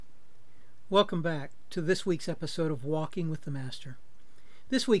Welcome back to this week's episode of Walking with the Master.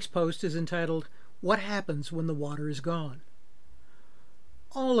 This week's post is entitled, What Happens When the Water is Gone?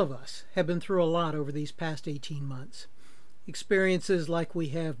 All of us have been through a lot over these past 18 months. Experiences like we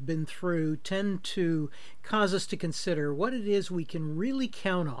have been through tend to cause us to consider what it is we can really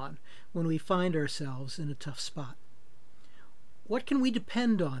count on when we find ourselves in a tough spot. What can we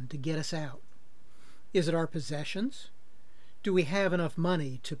depend on to get us out? Is it our possessions? Do we have enough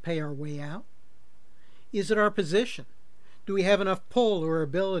money to pay our way out? Is it our position? Do we have enough pull or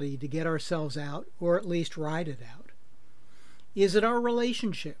ability to get ourselves out, or at least ride it out? Is it our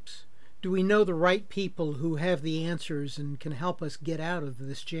relationships? Do we know the right people who have the answers and can help us get out of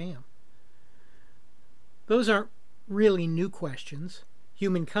this jam? Those aren't really new questions.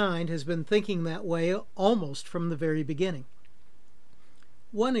 Humankind has been thinking that way almost from the very beginning.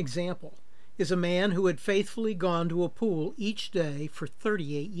 One example is a man who had faithfully gone to a pool each day for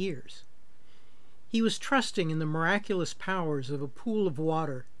 38 years. He was trusting in the miraculous powers of a pool of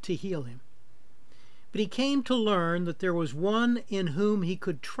water to heal him. But he came to learn that there was one in whom he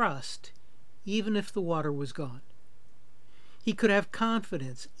could trust even if the water was gone. He could have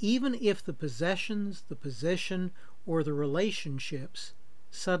confidence even if the possessions, the position, or the relationships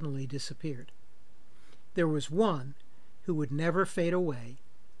suddenly disappeared. There was one who would never fade away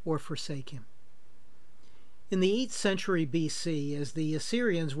or forsake him. In the 8th century BC, as the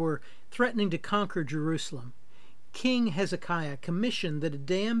Assyrians were threatening to conquer Jerusalem, King Hezekiah commissioned that a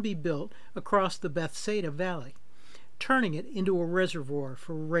dam be built across the Bethsaida Valley, turning it into a reservoir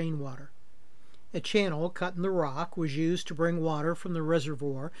for rainwater. A channel cut in the rock was used to bring water from the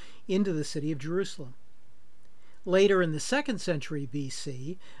reservoir into the city of Jerusalem. Later in the 2nd century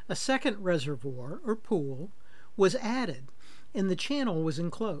BC, a second reservoir, or pool, was added, and the channel was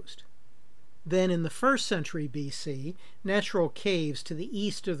enclosed. Then in the 1st century BC, natural caves to the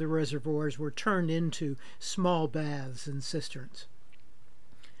east of the reservoirs were turned into small baths and cisterns.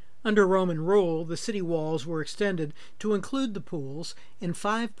 Under Roman rule, the city walls were extended to include the pools, and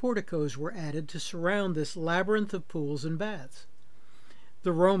 5 porticos were added to surround this labyrinth of pools and baths.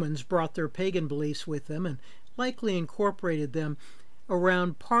 The Romans brought their pagan beliefs with them and likely incorporated them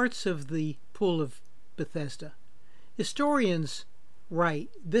around parts of the Pool of Bethesda. Historians write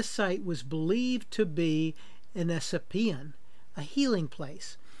this site was believed to be an Asclepion, a healing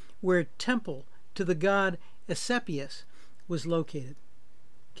place, where a temple to the god Asclepius was located.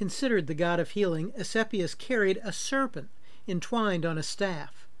 Considered the god of healing, Asclepius carried a serpent entwined on a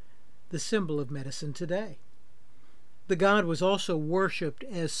staff, the symbol of medicine today. The god was also worshipped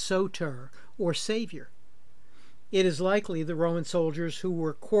as Soter, or Savior. It is likely the Roman soldiers who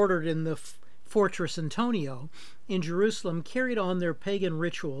were quartered in the Fortress Antonio in Jerusalem carried on their pagan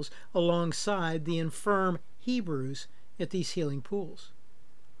rituals alongside the infirm Hebrews at these healing pools.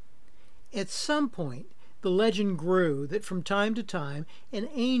 At some point, the legend grew that from time to time an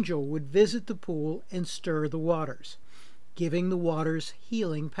angel would visit the pool and stir the waters, giving the waters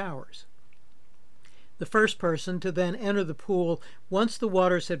healing powers. The first person to then enter the pool once the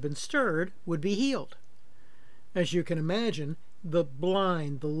waters had been stirred would be healed. As you can imagine, the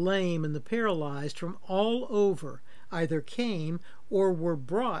blind, the lame, and the paralyzed from all over either came or were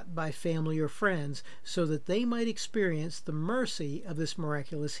brought by family or friends so that they might experience the mercy of this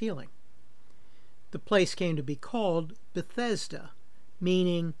miraculous healing. The place came to be called Bethesda,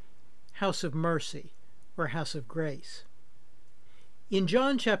 meaning house of mercy or house of grace. In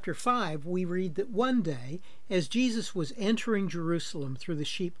John chapter 5, we read that one day, as Jesus was entering Jerusalem through the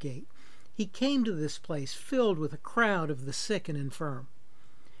sheep gate, he came to this place filled with a crowd of the sick and infirm.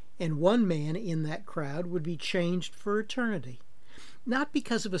 And one man in that crowd would be changed for eternity, not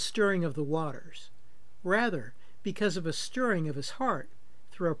because of a stirring of the waters, rather because of a stirring of his heart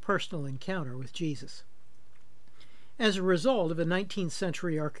through a personal encounter with Jesus. As a result of a 19th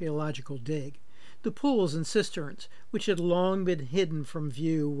century archaeological dig, the pools and cisterns, which had long been hidden from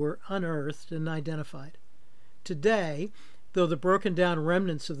view, were unearthed and identified. Today, though the broken-down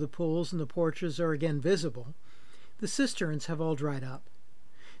remnants of the pools and the porches are again visible, the cisterns have all dried up.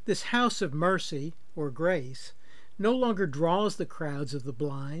 This house of mercy, or grace, no longer draws the crowds of the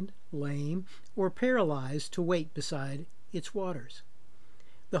blind, lame, or paralyzed to wait beside its waters.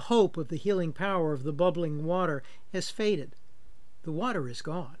 The hope of the healing power of the bubbling water has faded. The water is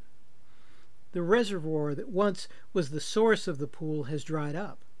gone. The reservoir that once was the source of the pool has dried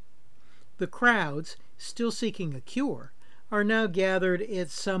up. The crowds, still seeking a cure, are now gathered at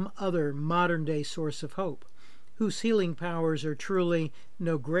some other modern-day source of hope, whose healing powers are truly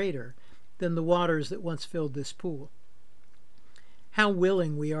no greater than the waters that once filled this pool. How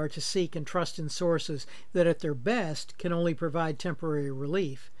willing we are to seek and trust in sources that at their best can only provide temporary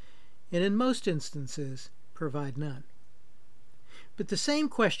relief and in most instances provide none. But the same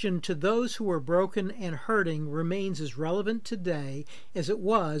question to those who are broken and hurting remains as relevant today as it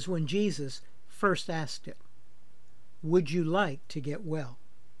was when Jesus first asked it. Would you like to get well?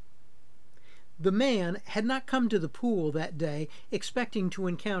 The man had not come to the pool that day expecting to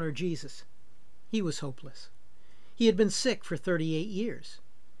encounter Jesus. He was hopeless. He had been sick for 38 years.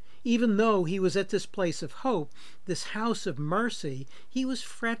 Even though he was at this place of hope, this house of mercy, he was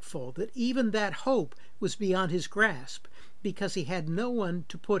fretful that even that hope was beyond his grasp, because he had no one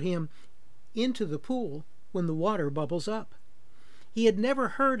to put him into the pool when the water bubbles up. He had never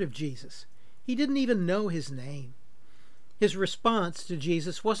heard of Jesus. He didn't even know his name. His response to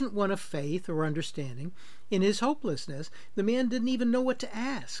Jesus wasn't one of faith or understanding. In his hopelessness, the man didn't even know what to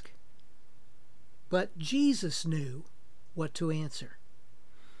ask. But Jesus knew what to answer.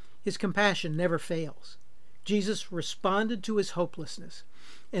 His compassion never fails. Jesus responded to his hopelessness,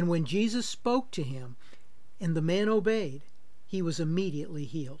 and when Jesus spoke to him and the man obeyed, he was immediately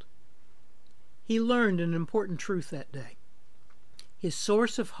healed. He learned an important truth that day. His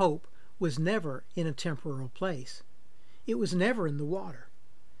source of hope was never in a temporal place. It was never in the water.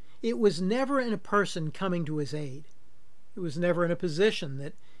 It was never in a person coming to his aid. It was never in a position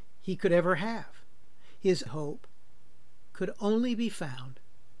that he could ever have. His hope could only be found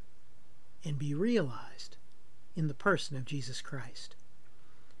and be realized in the person of Jesus Christ.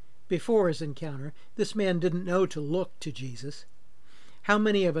 Before his encounter, this man didn't know to look to Jesus. How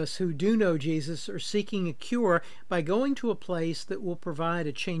many of us who do know Jesus are seeking a cure by going to a place that will provide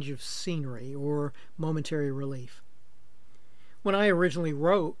a change of scenery or momentary relief? When I originally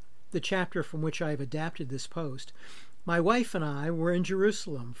wrote the chapter from which I have adapted this post, my wife and I were in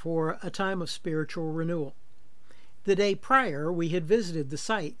Jerusalem for a time of spiritual renewal. The day prior, we had visited the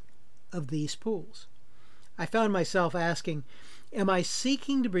site of these pools. I found myself asking, am I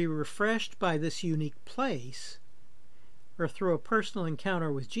seeking to be refreshed by this unique place, or through a personal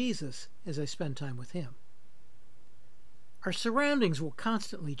encounter with Jesus as I spend time with him? Our surroundings will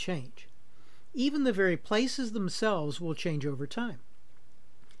constantly change. Even the very places themselves will change over time.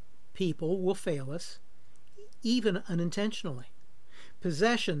 People will fail us, even unintentionally.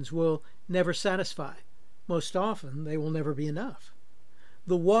 Possessions will never satisfy. Most often, they will never be enough.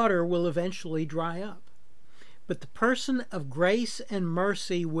 The water will eventually dry up. But the person of grace and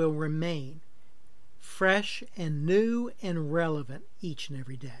mercy will remain, fresh and new and relevant each and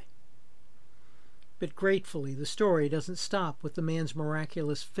every day. But gratefully, the story doesn't stop with the man's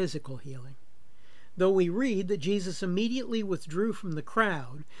miraculous physical healing. Though we read that Jesus immediately withdrew from the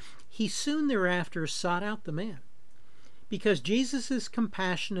crowd, he soon thereafter sought out the man, because Jesus'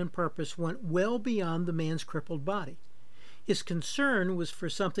 compassion and purpose went well beyond the man's crippled body. His concern was for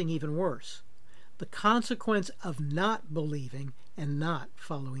something even worse, the consequence of not believing and not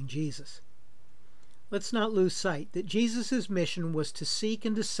following Jesus. Let's not lose sight that Jesus' mission was to seek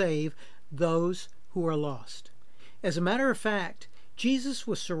and to save those who are lost. As a matter of fact, Jesus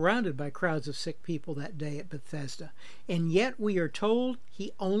was surrounded by crowds of sick people that day at Bethesda, and yet we are told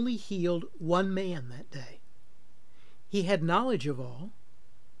he only healed one man that day. He had knowledge of all,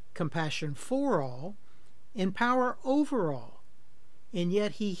 compassion for all, and power over all, and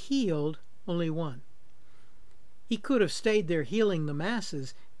yet he healed only one. He could have stayed there healing the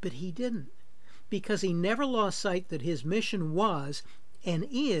masses, but he didn't, because he never lost sight that his mission was and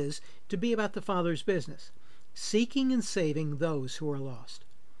is to be about the Father's business, seeking and saving those who are lost.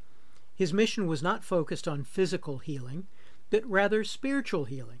 His mission was not focused on physical healing, but rather spiritual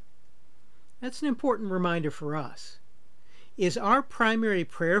healing. That's an important reminder for us. Is our primary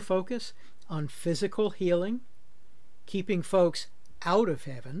prayer focus on physical healing, keeping folks out of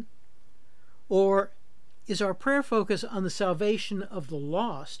heaven, or is our prayer focus on the salvation of the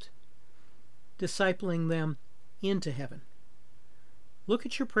lost, discipling them into heaven? Look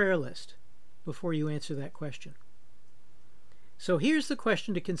at your prayer list before you answer that question. So here's the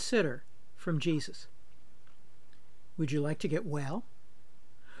question to consider from Jesus. Would you like to get well?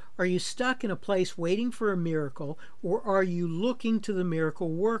 Are you stuck in a place waiting for a miracle, or are you looking to the miracle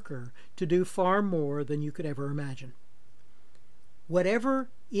worker to do far more than you could ever imagine? Whatever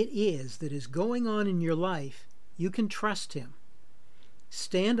it is that is going on in your life, you can trust him.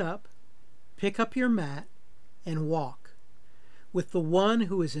 Stand up, pick up your mat, and walk with the one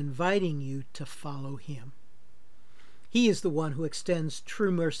who is inviting you to follow him. He is the one who extends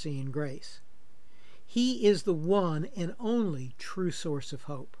true mercy and grace. He is the one and only true source of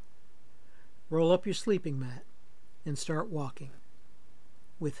hope. Roll up your sleeping mat and start walking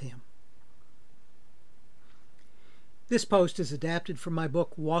with him. This post is adapted from my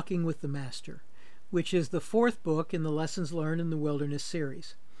book, Walking with the Master, which is the fourth book in the Lessons Learned in the Wilderness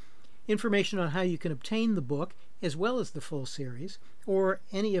series. Information on how you can obtain the book, as well as the full series, or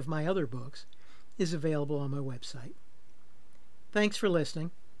any of my other books, is available on my website. Thanks for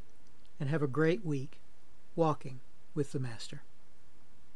listening, and have a great week walking with the Master.